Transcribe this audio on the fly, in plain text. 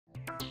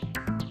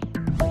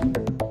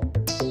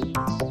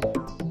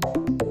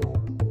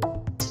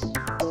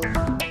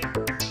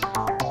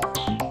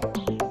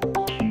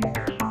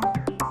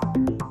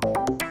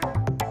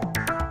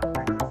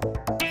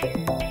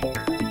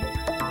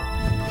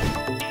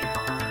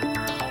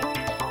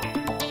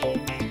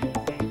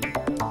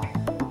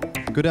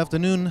Good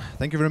afternoon.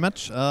 Thank you very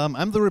much.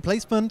 I'm the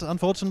replacement.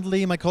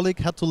 Unfortunately, my colleague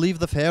had to leave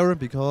the fair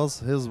because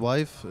his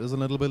wife is in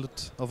a little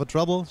bit of a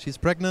trouble. She's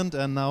pregnant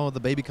and now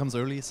the baby comes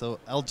early, so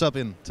I'll jump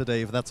in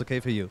today if that's okay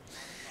for you.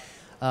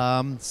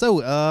 I'm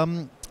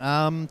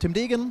Tim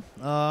Degen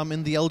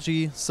in the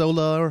LG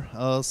Solar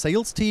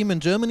sales team in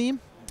Germany,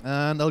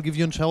 and I'll give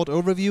you a short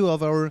overview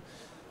of our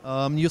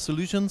new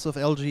solutions of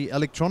LG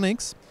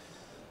Electronics.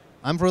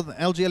 I'm from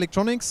LG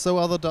Electronics, so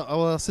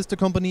our sister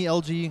company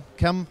LG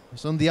Chem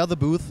is on the other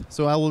booth.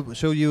 So I will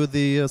show you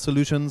the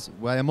solutions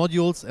via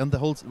modules and the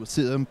whole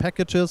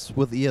packages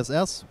with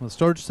ESS, with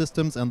storage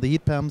systems and the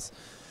heat pumps.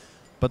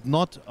 But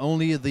not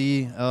only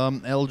the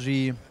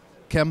LG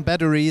Chem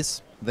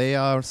batteries, they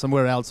are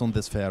somewhere else on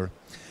this fair.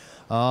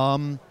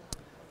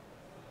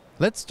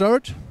 Let's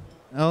start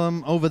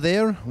over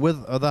there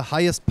with the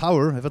highest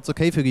power, if it's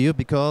okay for you,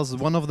 because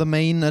one of the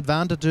main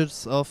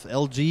advantages of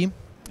LG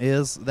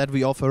is that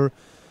we offer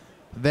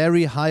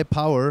very high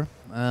power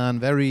and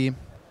very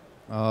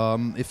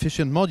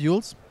efficient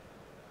modules.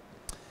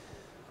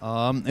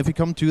 If we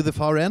come to the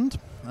far end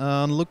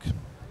and look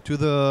to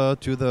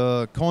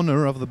the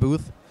corner of the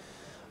booth,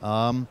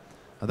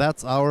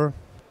 that's our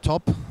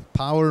top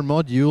power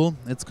module.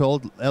 It's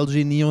called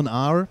LG Neon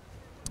R,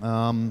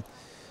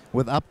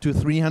 with up to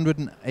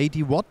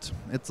 380 watt.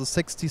 It's a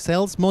 60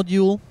 cells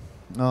module.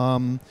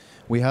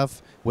 We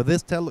have, with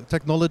this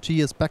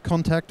technology as back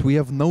contact, we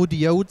have no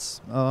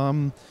diodes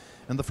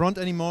in the front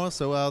anymore,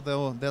 so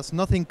there's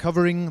nothing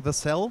covering the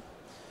cell,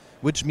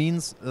 which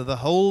means the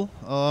whole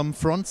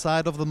front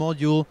side of the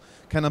module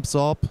can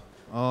absorb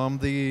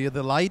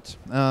the light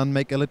and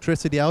make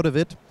electricity out of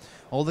it.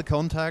 All the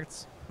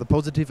contacts, the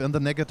positive and the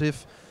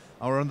negative,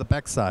 are on the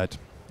back side.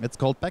 It's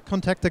called back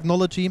contact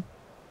technology,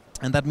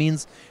 and that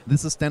means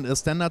this is a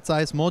standard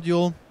size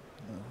module,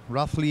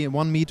 roughly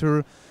 1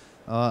 meter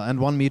and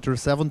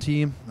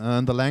 1.70 m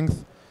in the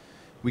length.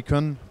 We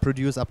can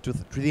produce up to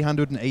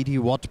 380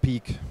 watt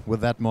peak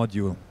with that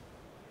module.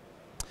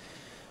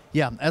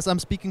 Yeah, as I'm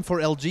speaking for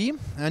LG,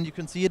 and you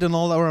can see it in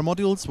all our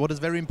modules, what is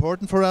very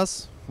important for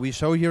us, we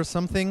show here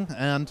something,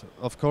 and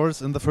of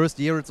course in the first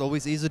year it's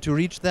always easy to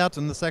reach that,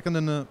 in the second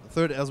and the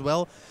third as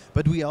well,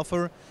 but we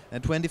offer a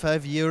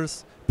 25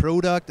 years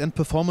product and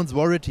performance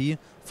warranty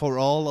for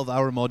all of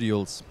our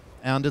modules.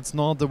 And it's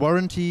not the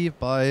warranty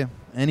by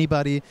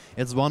anybody,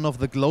 it's one of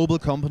the global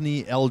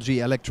company LG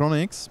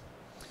Electronics.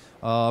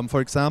 For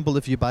example,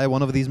 if you buy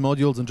one of these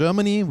modules in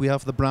Germany, we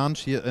have the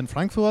branch here in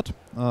Frankfurt.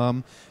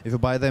 If you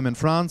buy them in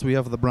France, we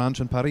have the branch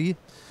in Paris.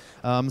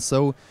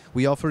 So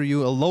we offer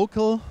you a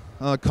local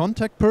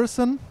contact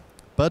person,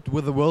 but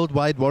with a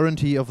worldwide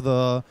warranty of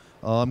the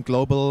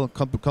global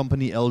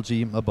company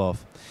LG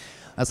above.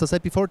 As I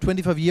said before,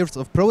 25 years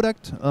of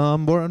product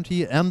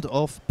warranty and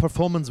of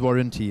performance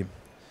warranty.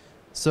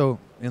 So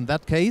in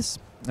that case,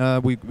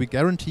 we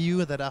guarantee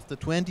you that after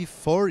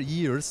 24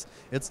 years,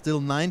 it's still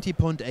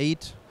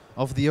 90.8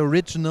 of the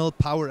original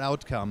power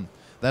outcome.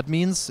 That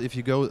means if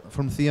you go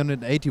from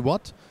 380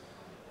 watt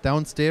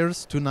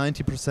downstairs to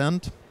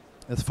 90%,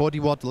 it's 40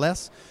 watt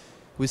less.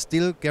 We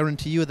still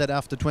guarantee you that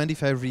after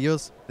 25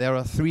 years, there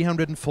are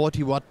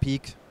 340 watt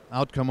peak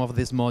outcome of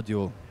this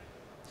module.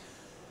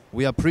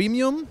 We are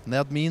premium.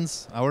 That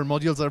means our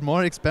modules are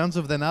more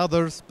expensive than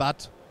others,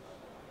 but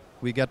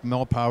we get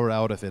more power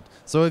out of it.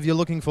 So if you're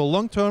looking for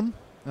long-term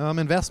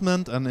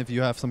investment, and if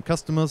you have some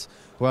customers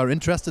who are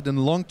interested in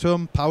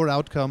long-term power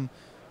outcome,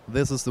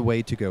 this is the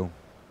way to go.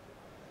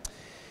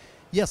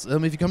 Yes,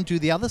 if you come to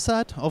the other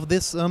side of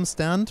this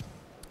stand,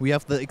 we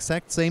have the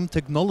exact same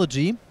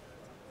technology,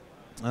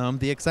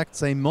 the exact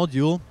same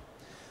module,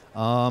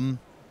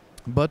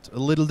 but a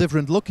little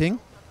different looking.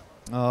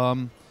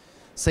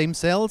 Same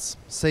cells,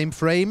 same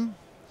frame,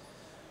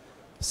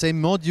 same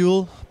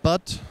module,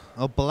 but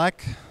a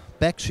black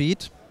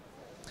backsheet.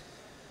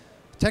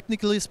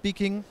 Technically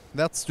speaking,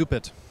 that's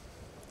stupid.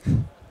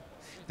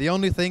 The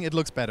only thing, it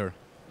looks better.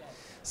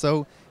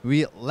 So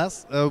we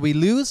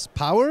lose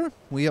power.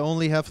 We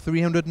only have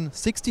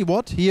 360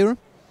 watt here,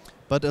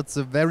 but it's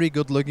a very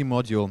good looking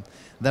module.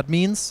 That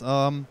means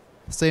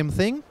same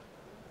thing,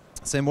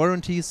 same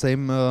warranty,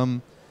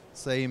 same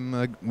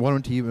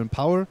warranty and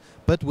power,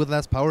 but with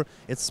less power.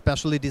 It's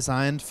specially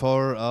designed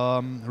for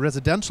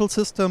residential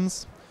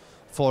systems,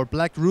 for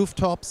black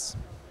rooftops.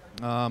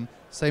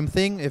 Same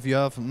thing, if you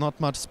have not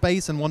much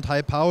space and want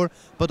high power,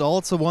 but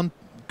also want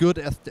good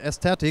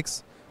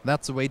aesthetics,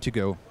 that's the way to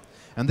go.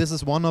 And this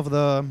is one of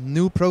the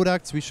new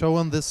products we show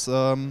on this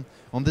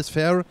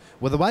fair.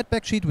 With a white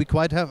backsheet, we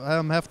quite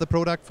have the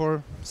product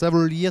for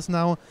several years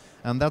now,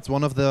 and that's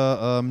one of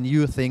the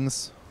new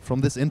things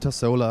from this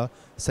Intersolar,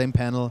 same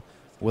panel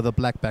with a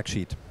black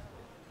backsheet.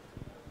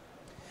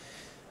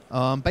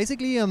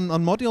 Basically, on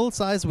module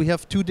size, we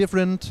have two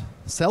different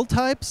cell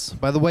types.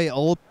 By the way,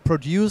 all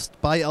produced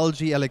by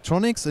LG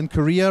Electronics in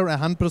Korea,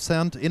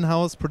 100%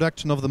 in-house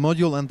production of the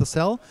module and the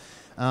cell.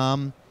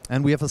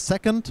 And we have a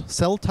second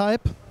cell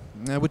type,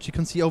 which you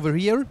can see over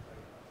here.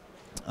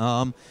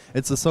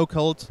 It's a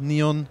so-called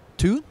Neon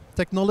 2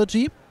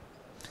 technology.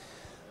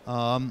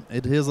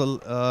 It is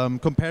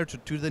compared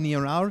to the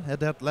Neon R,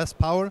 it had less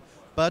power,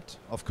 but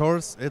of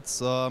course it's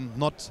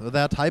not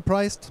that high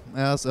priced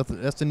as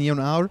the Neon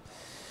R.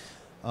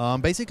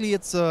 Basically,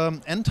 it's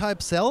an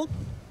N-type cell,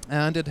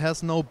 and it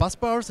has no bus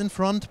bars in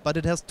front, but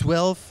it has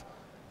 12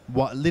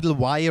 little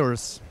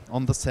wires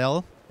on the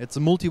cell. It's a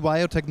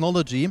multi-wire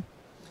technology.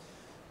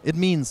 It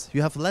means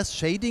you have less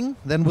shading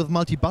than with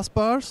multi-bus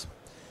bars,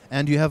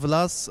 and you have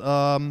less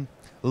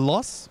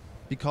loss,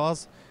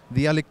 because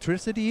the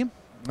electricity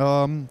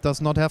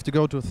does not have to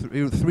go to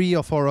 3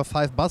 or 4 or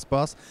 5 bus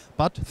bars,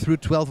 but through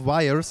 12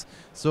 wires.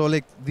 So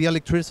the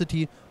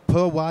electricity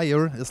per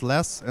wire is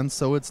less, and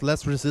so it's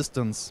less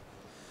resistance.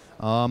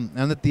 And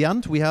at the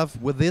end, we have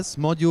with this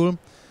module,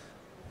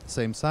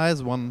 same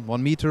size, 1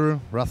 meter,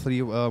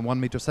 roughly 1.70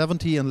 meters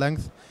in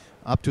length,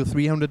 up to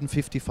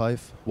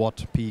 355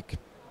 watt peak.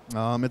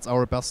 It's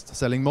our best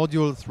selling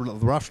module. It's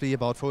roughly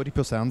about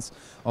 40%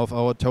 of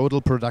our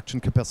total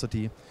production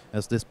capacity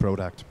as this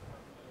product.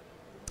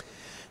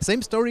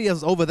 Same story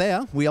as over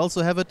there. We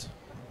also have it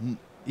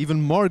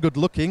even more good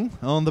looking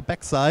on the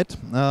back side.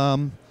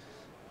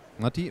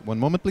 Matti, one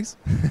moment please.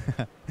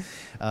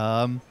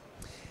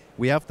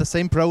 We have the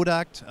same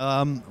product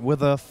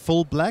with a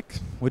full black,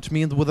 which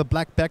means with a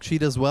black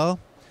backsheet as well.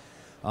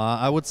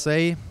 I would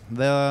say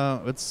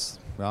it's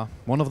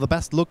one of the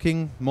best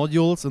looking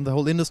modules in the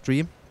whole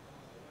industry.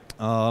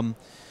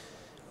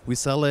 We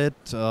sell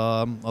it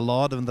a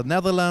lot in the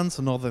Netherlands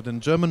and also in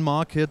German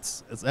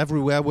markets. It's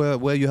everywhere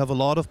where you have a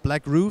lot of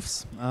black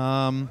roofs.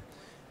 And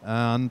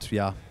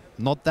yeah,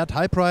 not that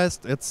high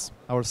priced. It's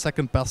our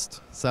second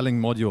best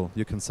selling module,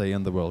 you can say,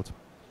 in the world.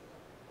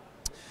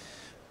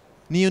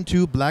 Neon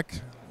 2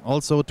 black,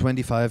 also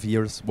 25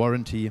 years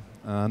warranty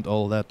and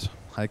all that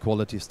high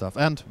quality stuff,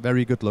 and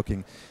very good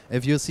looking.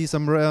 If you see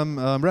some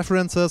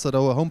references at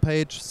our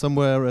homepage,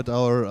 somewhere at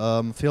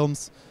our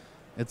films,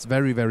 it's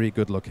very, very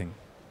good looking.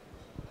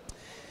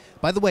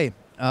 By the way,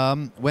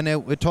 when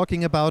we're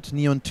talking about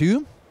Neon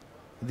 2,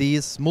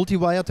 this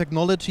multi-wire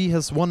technology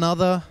has one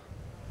other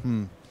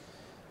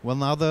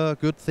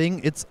good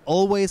thing. It's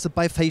always a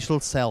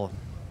bifacial cell.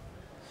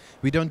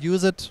 We don't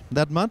use it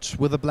that much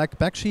with a black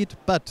backsheet,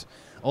 but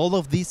all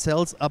of these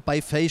cells are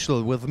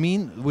bifacial,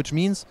 which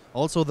means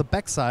also the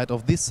backside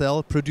of this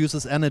cell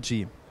produces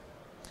energy.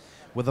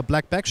 With a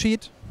black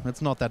backsheet,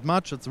 it's not that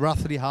much. It's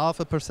roughly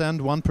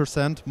 0.5%,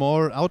 1%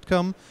 more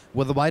outcome.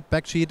 With a white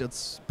backsheet,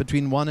 it's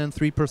between 1 and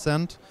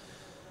 3%.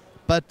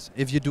 But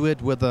if you do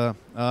it with a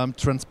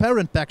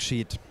transparent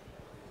backsheet,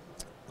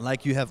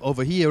 like you have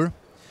over here,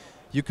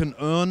 you can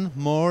earn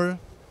more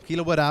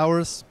kilowatt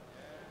hours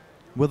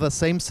with the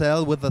same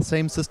cell, with the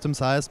same system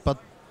size, but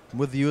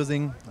with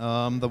using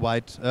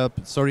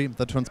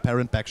the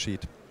transparent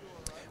backsheet.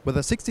 With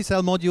the 60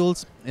 cell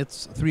modules,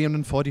 it's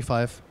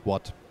 345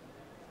 watt.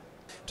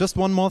 Just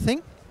one more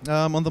thing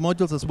on the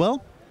modules as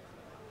well.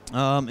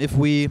 If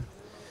we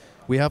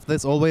have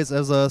this always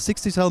as a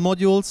 60 cell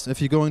modules.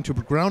 If you go into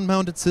ground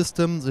mounted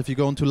systems, if you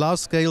go into large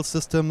scale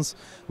systems,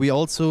 we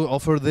also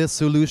offer this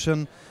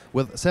solution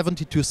with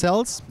 72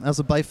 cells as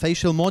a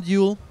bifacial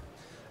module.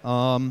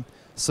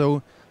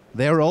 So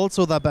there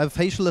also the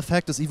bifacial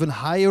effect is even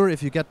higher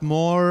if you get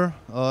more,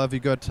 if you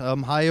get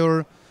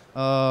higher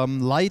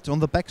light on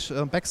the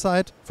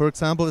backside. For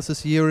example, this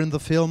is here in the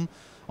film.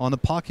 On a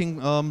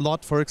parking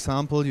lot, for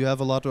example, you have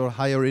a lot of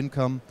higher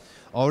income,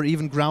 or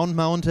even ground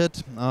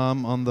mounted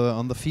on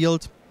the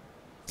field.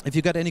 If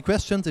you got any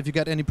questions, if you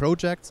got any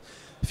projects,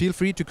 feel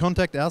free to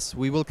contact us.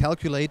 We will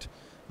calculate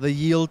the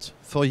yield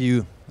for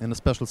you in a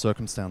special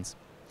circumstance.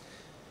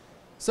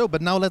 So,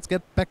 but now let's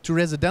get back to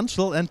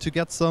residential and to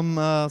get some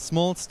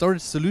small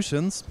storage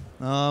solutions.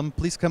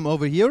 Please come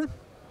over here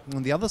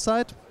on the other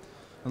side.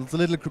 It's a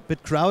little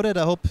bit crowded.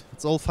 I hope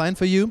it's all fine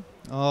for you.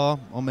 Or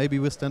maybe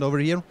we stand over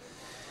here.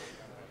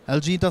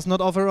 LG does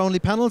not offer only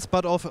panels,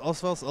 but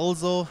offers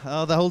also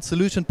the whole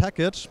solution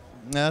package.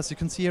 As you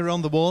can see here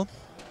on the wall,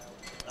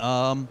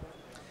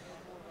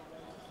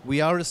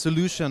 we are a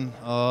solution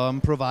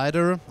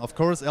provider. Of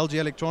course, LG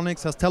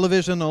Electronics has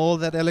television, all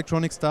that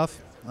electronic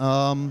stuff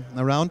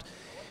around.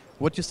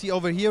 What you see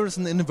over here is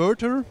an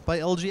inverter by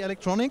LG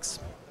Electronics.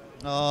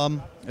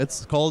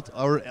 It's called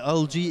our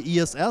LG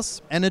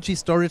ESS Energy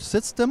Storage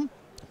System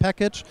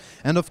package.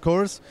 And of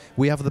course,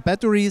 we have the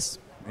batteries.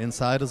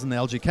 Inside is an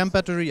LG Chem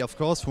battery, of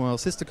course, from our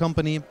sister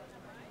company.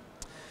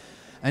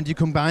 And you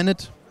combine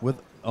it with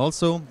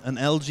also an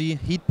LG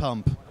heat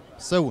pump.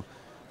 So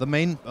the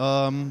main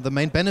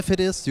benefit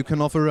is you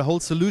can offer a whole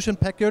solution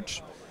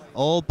package,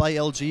 all by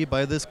LG,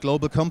 by this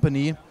global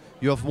company.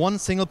 You have one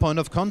single point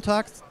of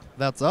contact,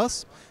 that's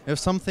us. If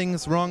something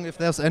is wrong, if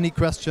there's any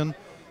question,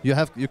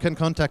 you can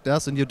contact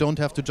us and you don't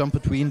have to jump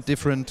between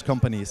different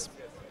companies.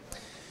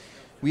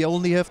 We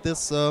only have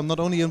this not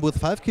only with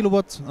 5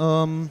 kilowatt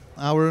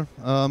hour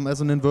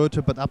as an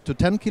inverter, but up to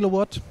 10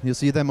 kilowatt. You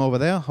see them over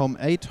there, home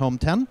 8, home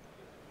 10.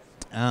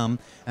 And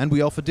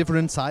we offer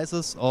different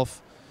sizes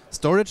of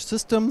storage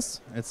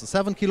systems. It's a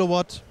 7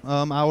 kilowatt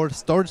hour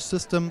storage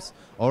systems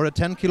or a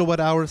 10 kilowatt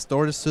hour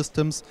storage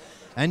systems.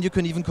 And you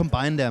can even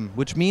combine them,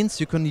 which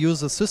means you can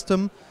use a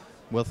system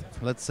with,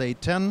 let's say,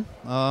 10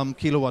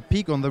 kilowatt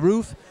peak on the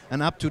roof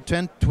and up to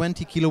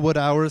 20 kilowatt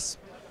hours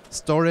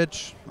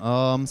storage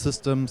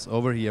systems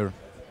over here.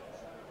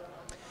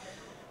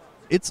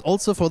 It's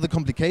also for the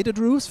complicated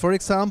roofs. For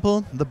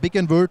example, the big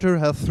inverter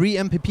has 3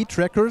 MPP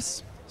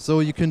trackers, so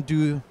you can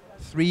do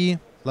 3,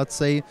 let's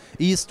say,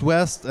 east,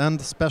 west,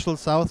 and special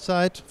south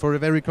side for a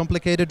very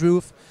complicated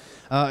roof.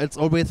 It's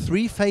always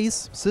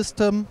 3-phase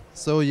system,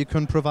 so you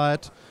can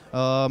provide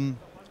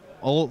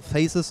all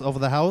phases of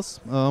the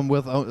house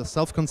with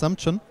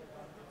self-consumption.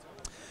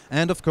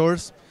 And of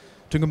course,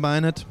 to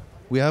combine it,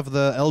 we have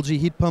the LG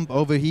heat pump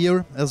over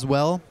here as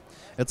well.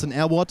 It's an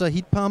air-water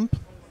heat pump.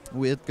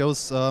 It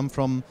goes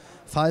from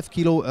 5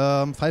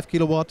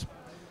 kilowatt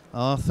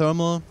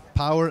thermal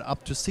power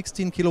up to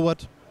 16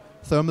 kilowatt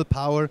thermal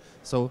power.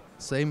 So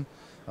same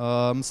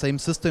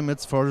system.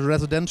 It's for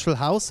residential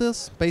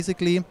houses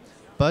basically,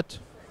 but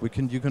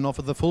you can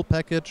offer the full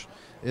package.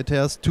 It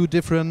has 2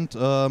 different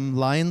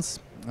lines.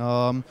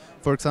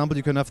 For example,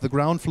 you can have the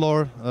ground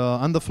floor,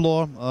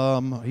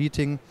 underfloor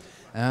heating,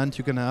 and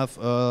you can have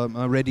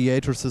a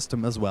radiator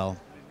system as well.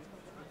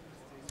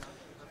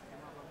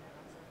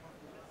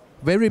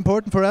 Very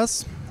important for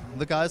us,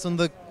 the guys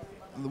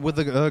with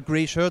the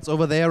gray shirts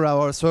over there,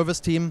 our service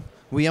team.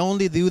 We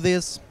only do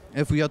this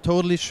if we are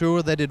totally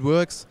sure that it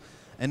works,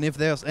 and if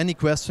there's any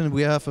question,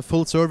 we have a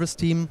full service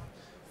team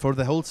for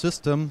the whole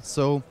system.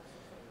 So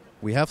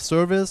we have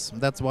service.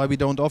 That's why we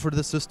don't offer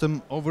the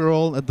system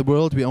overall at the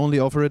world. We only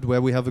offer it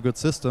where we have a good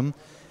system.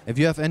 If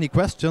you have any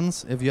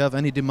questions, if you have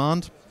any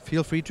demand,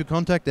 feel free to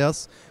contact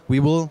us. We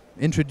will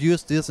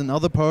introduce this in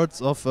other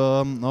parts of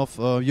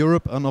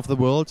Europe and of the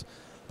world,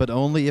 but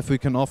only if we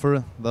can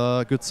offer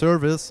the good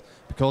service,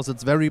 because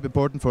it's very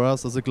important for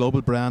us as a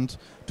global brand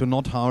to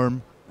not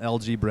harm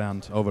LG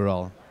brand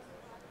overall.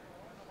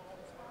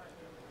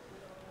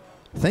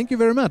 Thank you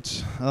very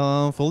much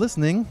for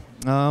listening.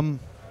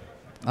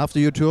 After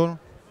your tour,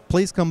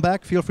 please come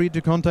back. Feel free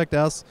to contact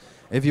us.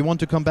 If you want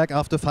to come back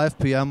after 5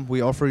 p.m.,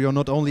 we offer you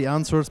not only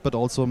answers, but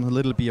also a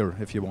little beer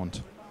if you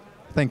want.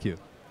 Thank you.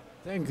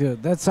 Thank you.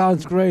 That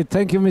sounds great.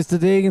 Thank you, Mr.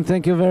 Degen.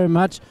 Thank you very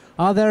much.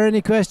 Are there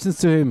any questions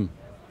to him?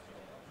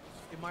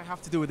 It might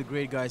have to do with the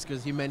grade, guys,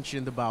 because he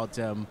mentioned about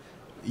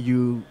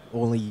you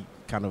only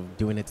kind of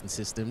doing it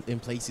in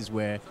places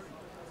where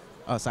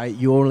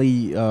you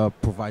only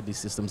provide these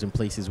systems in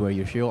places where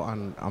you're sure,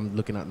 and I'm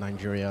looking at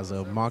Nigeria as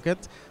a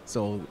market.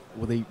 So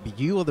will they be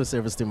you or the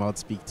service team I'd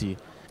speak to?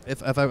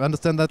 If I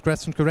understand that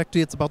question correctly,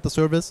 it's about the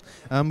service.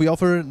 We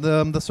offer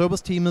the service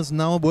team is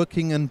now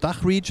working in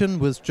DACH region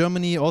with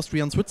Germany,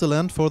 Austria, and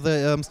Switzerland for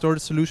the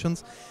storage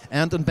solutions,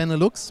 and in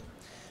Benelux,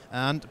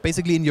 and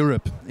basically in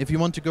Europe. If you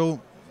want to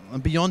go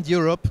beyond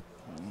Europe,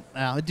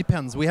 it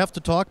depends. We have to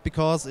talk,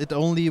 because it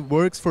only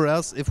works for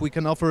us if we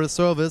can offer a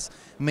service.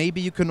 Maybe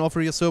you can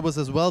offer your service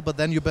as well, but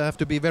then you have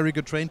to be very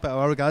good trained by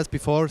our guys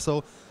before.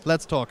 So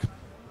let's talk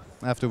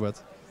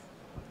afterwards.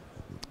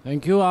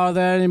 Thank you. Are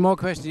there any more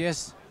questions?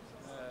 Yes.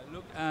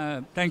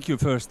 Thank you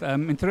first.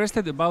 I'm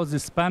interested about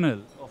this panel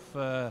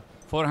of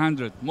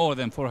 400, more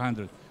than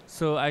 400.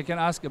 So I can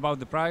ask about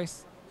the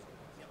price,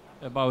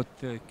 about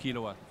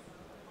kilowatt.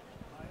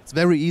 It's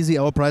very easy.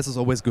 Our price is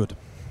always good.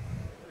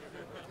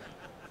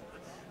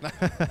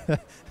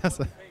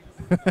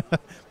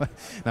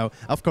 No,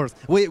 of course.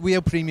 We are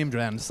a premium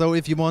brand. So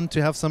if you want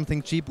to have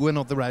something cheap, we're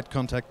not the right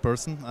contact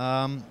person,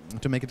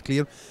 to make it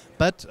clear.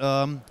 But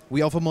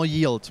we offer more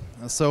yield.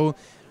 So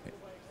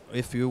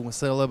if you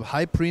sell a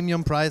high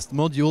premium priced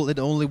module, it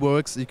only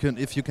works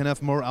if you can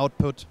have more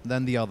output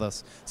than the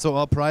others. So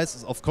our price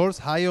is of course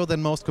higher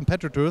than most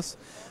competitors,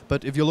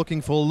 but if you're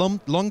looking for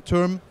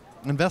long-term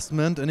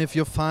investment, and if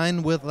you're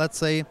fine with, let's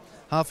say,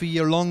 half a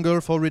year longer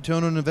for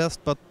return on invest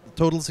but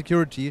total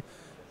security,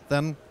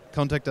 then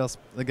contact us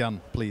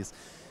again, please.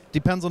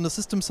 Depends on the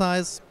system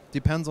size,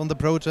 depends on the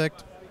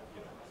project.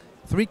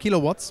 3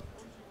 kilowatts.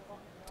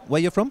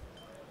 Where you from?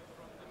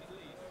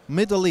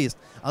 Middle East.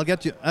 I'll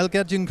get you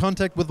in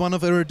contact with one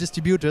of our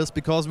distributors,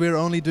 because we're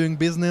only doing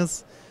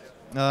business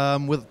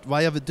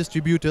via the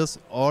distributors,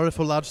 or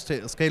for large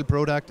scale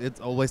product,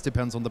 it always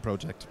depends on the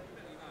project.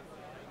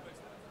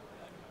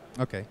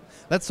 Okay,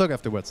 let's talk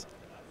afterwards.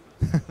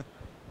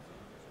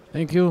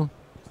 Thank you.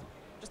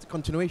 Just a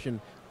continuation.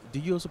 Do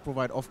you also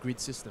provide off-grid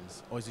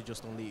systems, or is it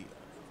just only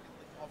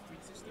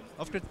off-grid systems?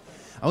 Off-grid?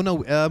 Oh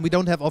no, we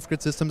don't have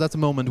off-grid systems at the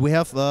moment. We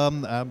have,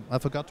 I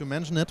forgot to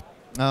mention it,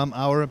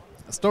 our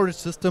storage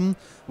system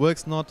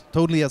works not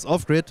totally as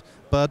off-grid,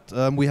 but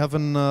we have a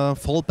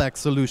fallback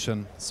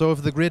solution. So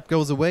if the grid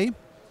goes away,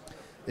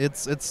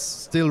 it's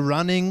still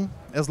running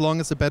as long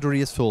as the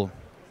battery is full.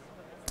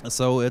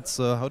 So it's,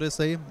 how do you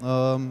say,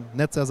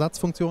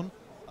 Netzersatzfunktion?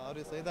 How do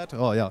you say that?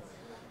 Oh yeah.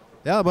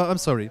 Yeah, but I'm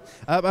sorry.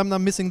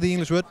 I'm missing the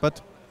English word,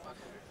 but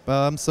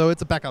so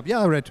it's a backup.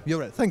 Yeah, right. You're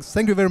right. Thanks.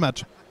 Thank you very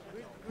much.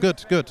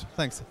 Good, good.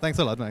 Thanks. Thanks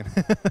a lot, man.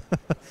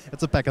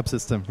 It's a backup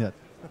system. Yeah.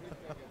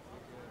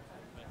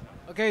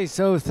 Okay,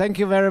 so thank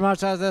you very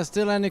much. Are there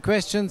still any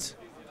questions?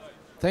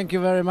 Thank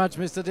you very much,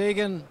 Mr.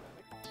 Degen.